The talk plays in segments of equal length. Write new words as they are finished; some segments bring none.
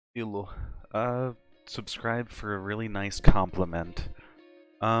You'll subscribe for a really nice compliment.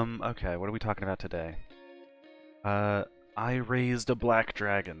 Okay, what are we talking about today? I raised a black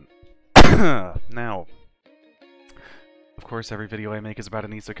dragon. Now, of course, every video I make is about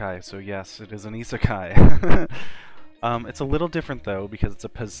an isekai, so yes, it is an isekai. It's a little different though, because it's a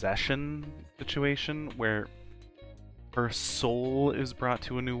possession situation where her soul is brought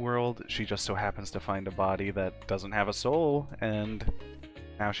to a new world. She just so happens to find a body that doesn't have a soul, and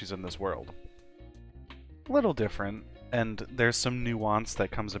now she's in this world. A little different, and there's some nuance that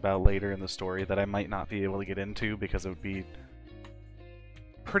comes about later in the story that I might not be able to get into because it would be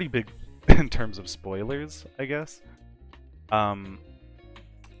pretty big in terms of spoilers, I guess.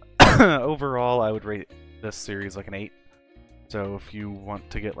 Overall, I would rate this series like an 8. So if you want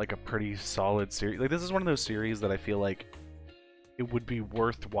to get like a pretty solid series, like this is one of those series that I feel like it would be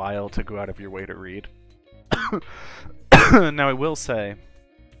worthwhile to go out of your way to read. Now I will say,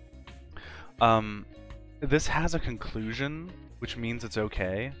 this has a conclusion, which means it's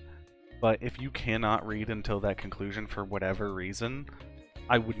okay, but if you cannot read until that conclusion for whatever reason,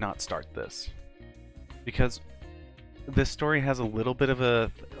 I would not start this. Because this story has a little bit of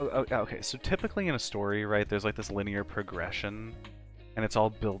a... Okay, so typically in a story, right, there's like this linear progression, and it's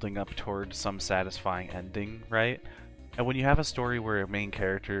all building up towards some satisfying ending, right? And when you have a story where a main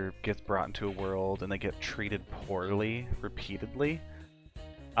character gets brought into a world and they get treated poorly repeatedly,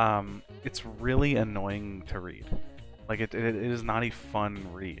 it's really annoying to read. Like, it is not a fun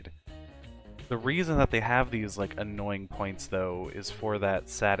read. The reason that they have these, like, annoying points, though, is for that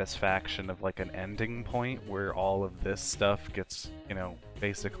satisfaction of, like, an ending point where all of this stuff gets, you know,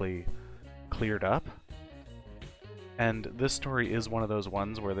 basically cleared up. And this story is one of those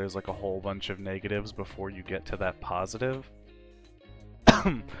ones where there's, like, a whole bunch of negatives before you get to that positive.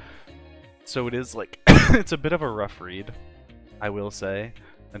 So it is, like, it's a bit of a rough read, I will say,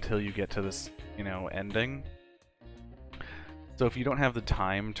 until you get to this, you know, ending. So if you don't have the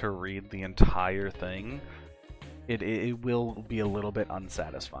time to read the entire thing, it will be a little bit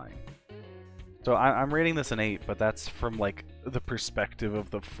unsatisfying. So I'm rating this an 8, but that's from like the perspective of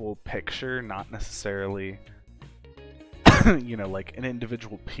the full picture, not necessarily, you know, like an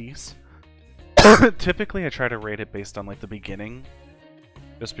individual piece. Typically I try to rate it based on like the beginning,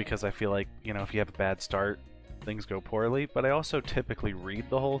 just because I feel like, you know, if you have a bad start, things go poorly, but I also typically read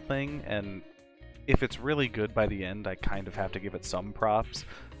the whole thing, and if it's really good by the end, I kind of have to give it some props.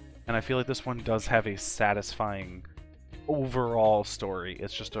 And I feel like this one does have a satisfying overall story.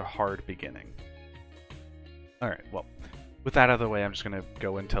 It's just a hard beginning. Alright, well, with that out of the way, I'm just gonna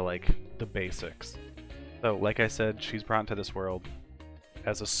go into, like, the basics. So, like I said, she's brought into this world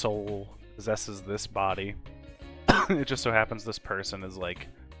as a soul, possesses this body. It just so happens this person is, like,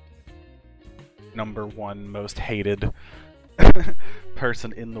 #1 most hated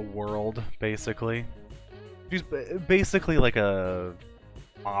person in the world, basically. She's basically like a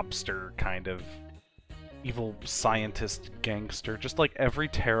mobster kind of evil scientist gangster, just like every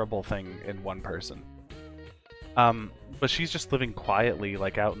terrible thing in one person. But she's just living quietly,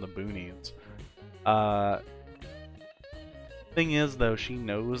 like out in the boonies. Thing is, though, she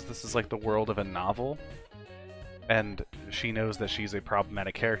knows this is like the world of a novel, and she knows that she's a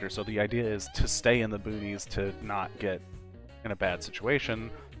problematic character, so the idea is to stay in the boonies to not get in a bad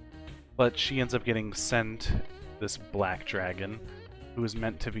situation, but she ends up getting sent this black dragon who is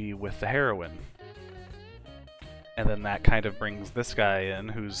meant to be with the heroine. And then that kind of brings this guy in,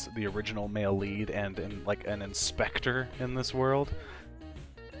 who's the original male lead and like an inspector in this world,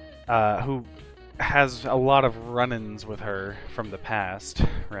 who has a lot of run-ins with her from the past,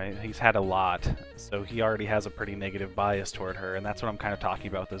 right? He's had a lot, so he already has a pretty negative bias toward her, and that's what I'm kind of talking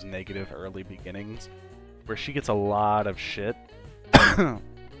about, those negative early beginnings, where she gets a lot of shit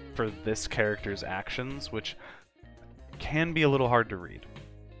for this character's actions, which can be a little hard to read,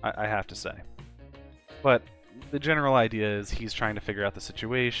 I have to say. But the general idea is he's trying to figure out the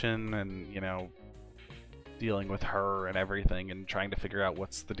situation and, you know, dealing with her and everything and trying to figure out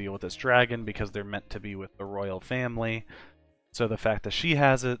what's the deal with this dragon because they're meant to be with the royal family. So the fact that she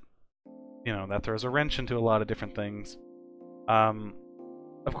has it, you know, that throws a wrench into a lot of different things.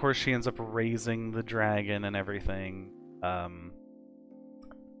 Of course, she ends up raising the dragon and everything.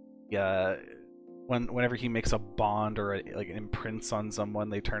 Yeah, whenever he makes a bond or like imprints on someone,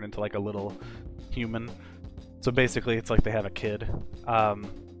 they turn into like a little human. So basically, it's like they have a kid.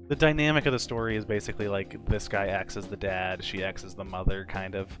 The dynamic of the story is basically like this guy acts as the dad, she acts as the mother,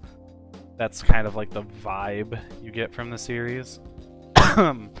 kind of. That's kind of like the vibe you get from the series.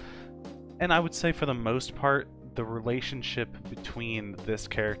 And I would say for the most part, the relationship between this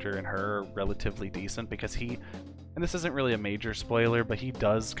character and her are relatively decent because he and this isn't really a major spoiler, but he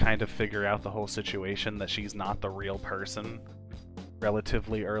does kind of figure out the whole situation that she's not the real person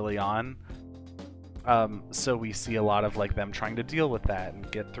relatively early on. So we see a lot of like them trying to deal with that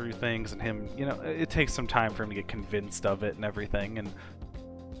and get through things, and him, you know, it takes some time for him to get convinced of it and everything, and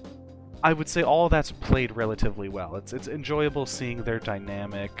I would say all of that's played relatively well. It's enjoyable seeing their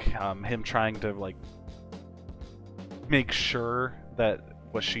dynamic, him trying to like make sure that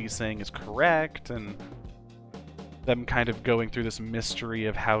what she's saying is correct, and them kind of going through this mystery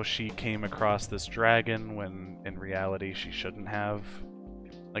of how she came across this dragon when in reality she shouldn't have.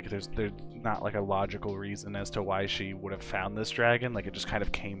 Like there's not like a logical reason as to why she would have found this dragon. Like it just kind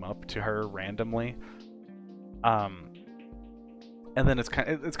of came up to her randomly. And then it's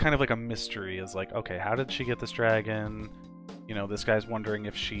kind of like a mystery. Is like, okay, how did she get this dragon? You know, this guy's wondering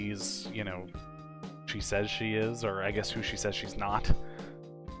if she's, you know, she says she is, or I guess who she says she's not.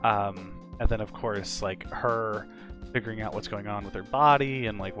 And then of course, like her figuring out what's going on with her body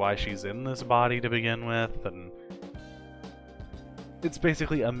and like why she's in this body to begin with, and it's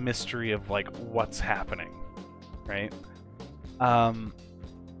basically a mystery of like what's happening, right?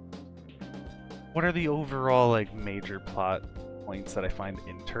 What are the overall like major plot points that I find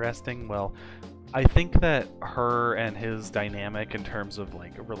interesting? Well, I think that her and his dynamic in terms of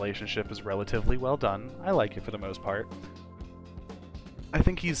like a relationship is relatively well done. I like it for the most part. I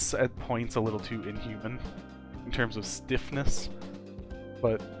think he's at points a little too inhuman in terms of stiffness,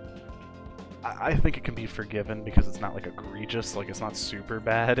 but I think it can be forgiven because it's not like egregious, like it's not super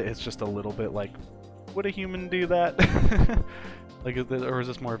bad, it's just a little bit like, would a human do that? Like, or is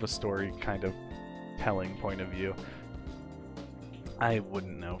this more of a story kind of telling point of view? I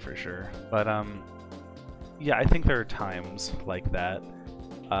wouldn't know for sure, but yeah, I think there are times like that.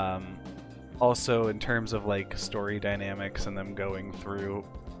 Also, in terms of like story dynamics and them going through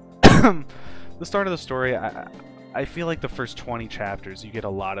the start of the story, I feel like the first 20 chapters you get a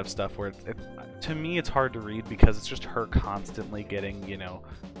lot of stuff where to me it's hard to read because it's just her constantly getting, you know,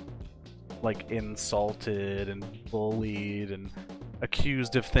 like insulted and bullied and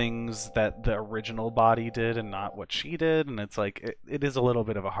accused of things that the original body did and not what she did, and it's like it is a little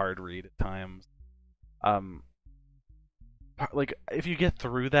bit of a hard read at times. Like if you get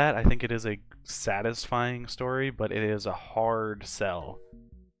through that, I think it is a satisfying story, but it is a hard sell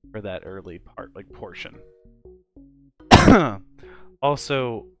for that early part, like portion.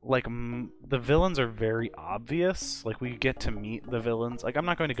 Also, like the villains are very obvious. Like we get to meet the villains. Like I'm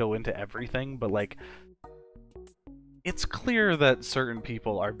not going to go into everything, but like it's clear that certain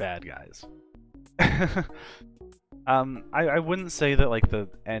people are bad guys. I wouldn't say that like the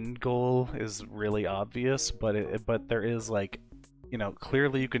end goal is really obvious, but there is like, you know,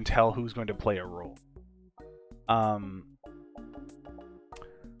 clearly you can tell who's going to play a role. I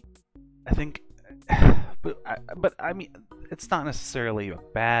think, but I mean, it's not necessarily a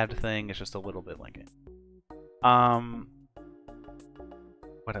bad thing. It's just a little bit like it.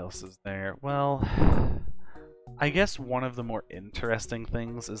 What else is there? Well, I guess one of the more interesting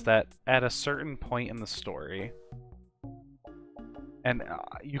things is that at a certain point in the story, and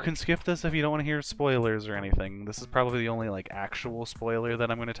you can skip this if you don't want to hear spoilers or anything. This is probably the only like actual spoiler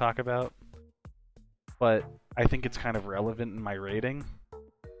that I'm going to talk about, but I think it's kind of relevant in my rating.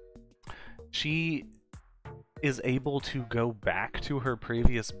 She is able to go back to her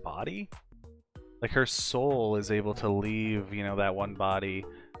previous body. Like her soul is able to leave, you know, that one body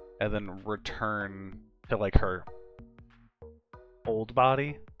and then return to like her old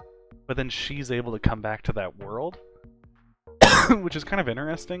body, but then she's able to come back to that world. Which is kind of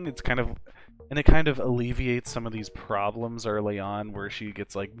interesting. It's kind of, and it kind of alleviates some of these problems early on where she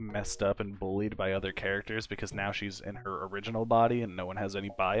gets like messed up and bullied by other characters because now she's in her original body and no one has any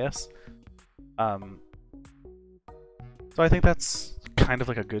bias. So I think that's kind of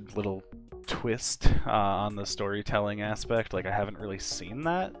like a good little twist on the storytelling aspect. Like I haven't really seen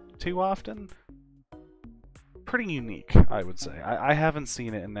that too often. Pretty unique, I would say. I haven't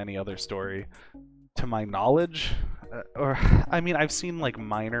seen it in any other story to my knowledge. Or, I mean, I've seen, like,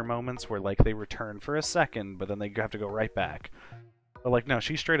 minor moments where, like, they return for a second, but then they have to go right back. But, like, no,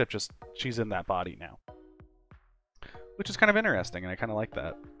 she's straight up just, she's in that body now. Which is kind of interesting, and I kind of like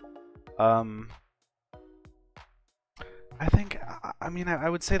that. I think, I mean, I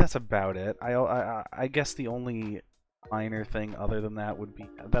would say that's about it. I guess the only minor thing other than that would be,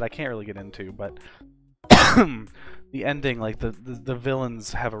 that I can't really get into, but the ending, like, the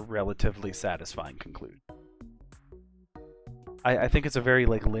villains have a relatively satisfying conclusion. I think it's a very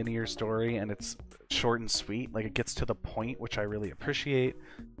like linear story, and it's short and sweet. Like it gets to the point, which I really appreciate,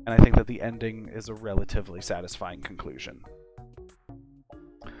 and I think that the ending is a relatively satisfying conclusion.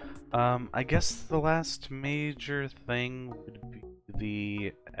 I guess the last major thing would be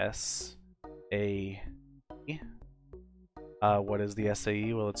the SAE. What is the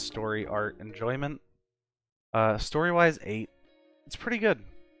SAE? Well, it's story, art, enjoyment. Story-wise, 8. It's pretty good.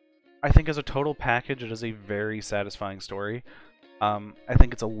 I think as a total package, it is a very satisfying story. I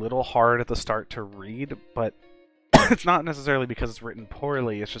think it's a little hard at the start to read, but it's not necessarily because it's written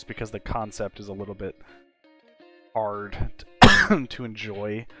poorly, it's just because the concept is a little bit hard to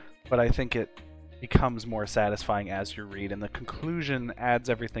enjoy, but I think it becomes more satisfying as you read, and the conclusion adds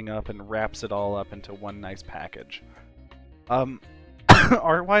everything up and wraps it all up into one nice package.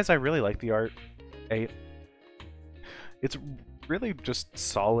 Art-wise, I really like the art. 8. It's really just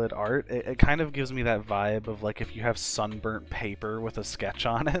solid art. It kind of gives me that vibe of like if you have sunburnt paper with a sketch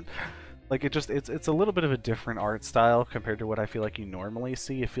on it. Like it's a little bit of a different art style compared to what I feel like you normally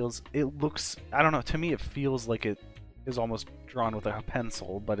see. It looks, I don't know, to me it feels like it is almost drawn with a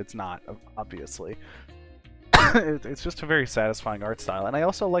pencil, but it's not, obviously. It's just a very satisfying art style, and I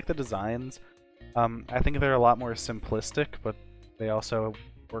also like the designs. I think they're a lot more simplistic, but they also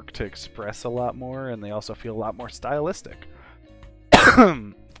work to express a lot more, and they also feel a lot more stylistic.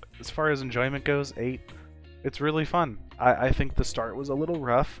 As far as enjoyment goes, 8. It's really fun. I think the start was a little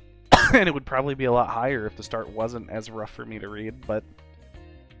rough, and it would probably be a lot higher if the start wasn't as rough for me to read, but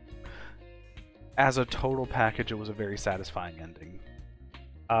as a total package, it was a very satisfying ending.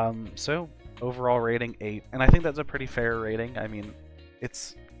 So, overall rating, 8. And I think that's a pretty fair rating. I mean,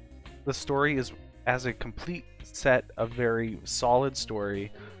 the story is, as a complete set, a very solid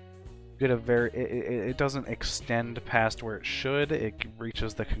story. It doesn't extend past where it should. It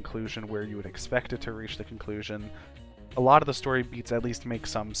reaches the conclusion where you would expect it to reach the conclusion. A lot of the story beats at least make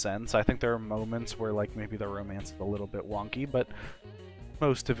some sense. I think there are moments where like maybe the romance is a little bit wonky, but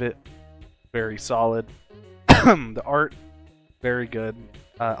most of it very solid. The art, very good.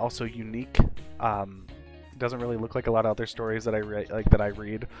 Also unique. Doesn't really look like a lot of other stories that I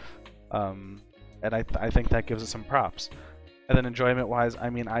read. And I think that gives it some props. And then enjoyment-wise, I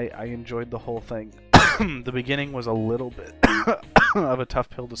mean, I enjoyed the whole thing. The beginning was a little bit of a tough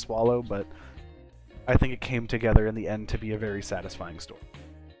pill to swallow, but I think it came together in the end to be a very satisfying story.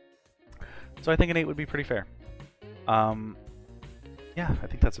 So I think an 8 would be pretty fair. Yeah, I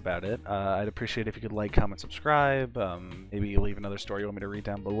think that's about it. I'd appreciate if you could like, comment, subscribe. Maybe leave another story you want me to read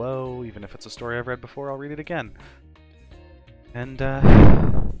down below. Even if it's a story I've read before, I'll read it again. And,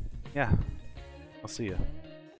 yeah. I'll see you.